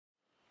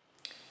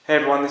Hey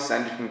everyone, this is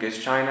Andrew from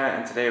Gizchina,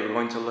 and today we're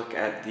going to look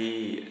at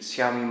the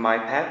Xiaomi Mi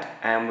Pad,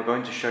 and we're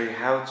going to show you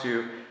how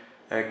to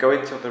go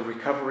into the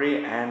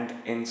recovery and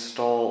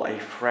install a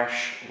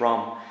fresh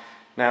ROM.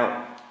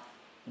 Now,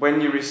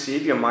 when you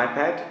receive your Mi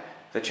Pad,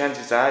 the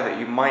chances are that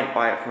you might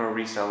buy it from a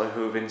reseller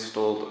who've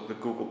installed the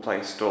Google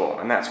Play Store,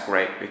 and that's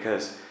great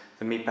because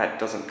the Mi Pad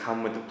doesn't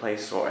come with the Play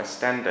Store as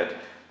standard.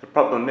 The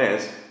problem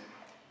is,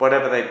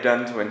 whatever they've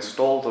done to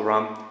install the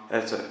ROM,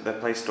 the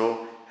Play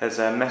Store, has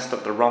messed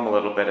up the ROM a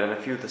little bit, and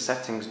a few of the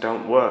settings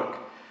don't work.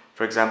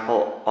 For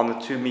example, on the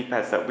two Mi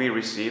Pads that we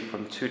received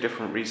from two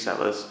different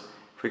resellers,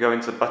 if we go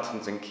into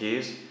buttons and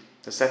keys,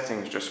 the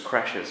settings just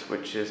crashes,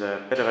 which is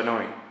a bit of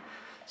annoying.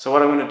 So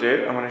what I'm going to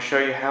do, I'm going to show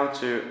you how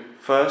to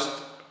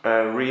first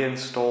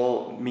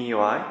reinstall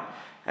MIUI,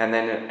 and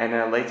then in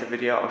a later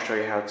video I'll show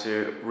you how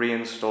to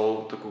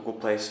reinstall the Google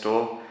Play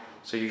Store,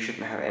 so you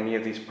shouldn't have any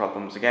of these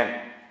problems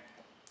again.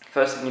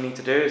 First thing you need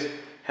to do is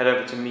head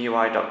over to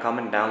MIUI.com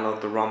and download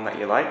the ROM that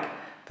you like.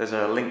 There's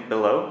a link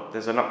below.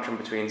 There's an option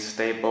between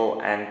stable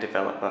and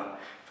developer.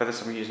 For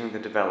this I'm using the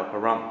developer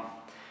ROM.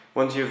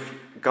 Once you've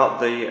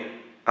got the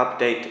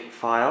update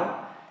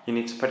file, you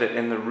need to put it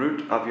in the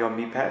root of your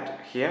Mi Pad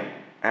here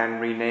and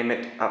rename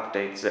it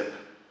update zip.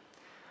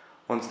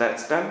 Once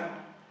that's done,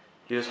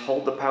 you just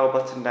hold the power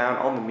button down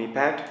on the Mi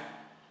Pad,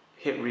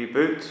 hit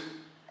reboot,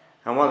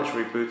 and while it's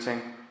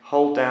rebooting,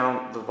 hold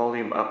down the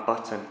volume up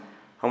button.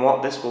 And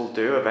what this will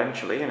do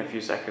eventually, in a few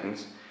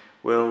seconds,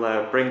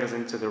 will bring us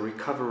into the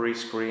recovery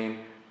screen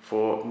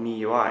for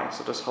MIUI.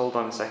 So just hold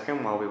on a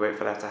second while we wait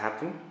for that to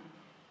happen.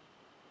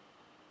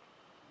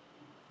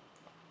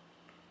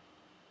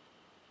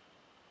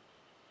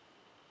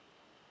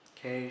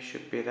 Okay,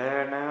 should be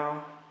there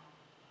now.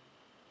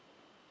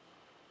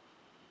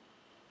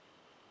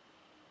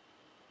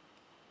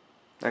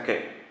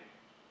 Okay.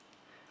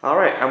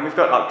 Alright, and we've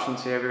got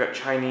options here. We've got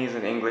Chinese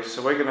and English,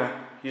 so we're going to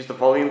use the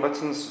volume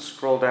buttons to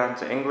scroll down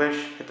to English,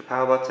 hit the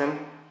power button.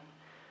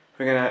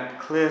 We're going to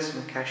clear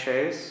some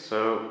caches,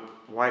 so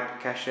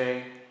wipe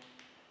cache,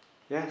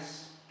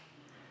 yes.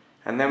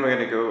 And then we're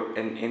going to go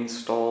and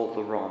install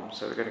the ROM.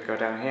 So we're going to go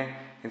down here,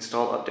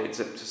 install update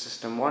zip to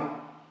system 1,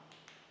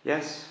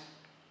 yes.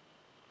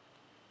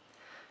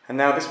 And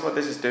now what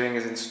this is doing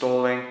is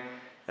installing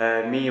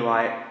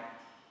MIUI,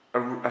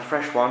 a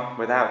fresh one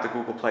without the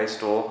Google Play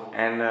Store,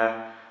 and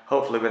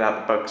hopefully without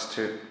the bugs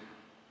too.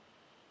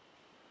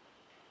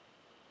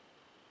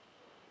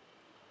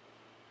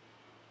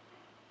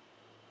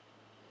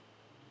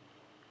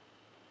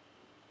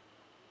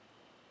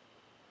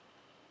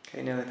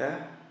 Okay, nearly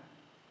there.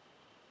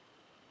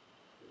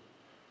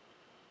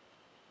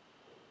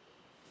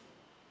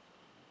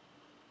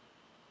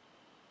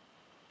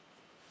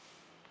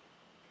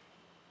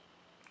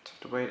 Just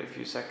have to wait a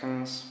few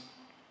seconds.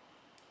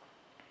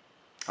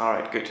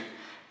 Alright, good.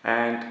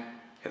 And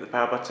hit the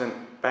power button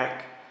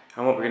back.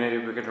 And what we're going to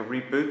do, we're going to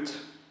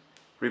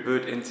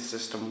reboot into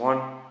system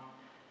 1.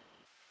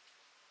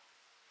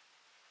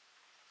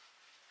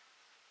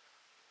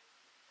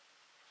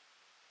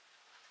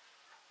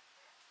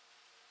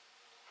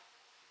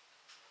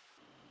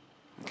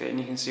 Okay, and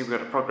you can see we've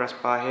got a progress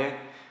bar here,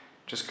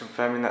 just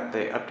confirming that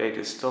the update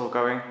is still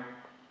going.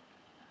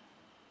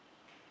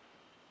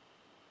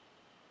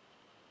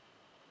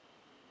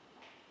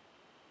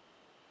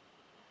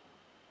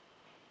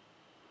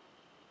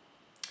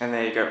 And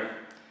there you go.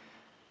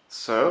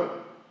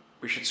 So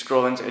we should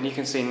scroll into, and you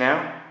can see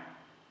now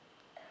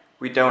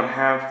we don't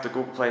have the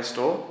Google Play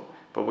Store,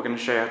 but we're going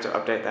to show you how to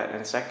update that in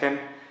a second.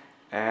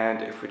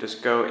 And if we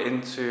just go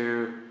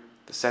into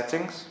the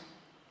settings,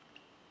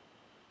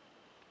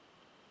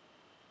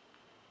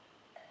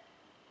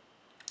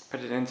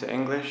 put it into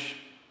English,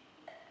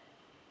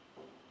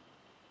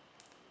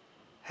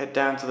 head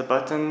down to the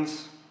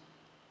buttons,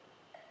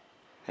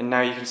 and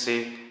now you can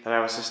see that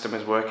our system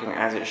is working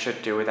as it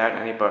should do without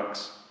any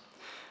bugs.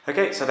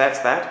 Okay, so that's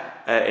that.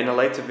 In a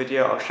later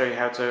video I'll show you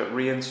how to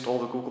reinstall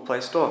the Google Play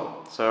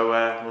Store. So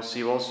we'll see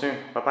you all soon.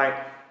 Bye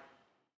bye.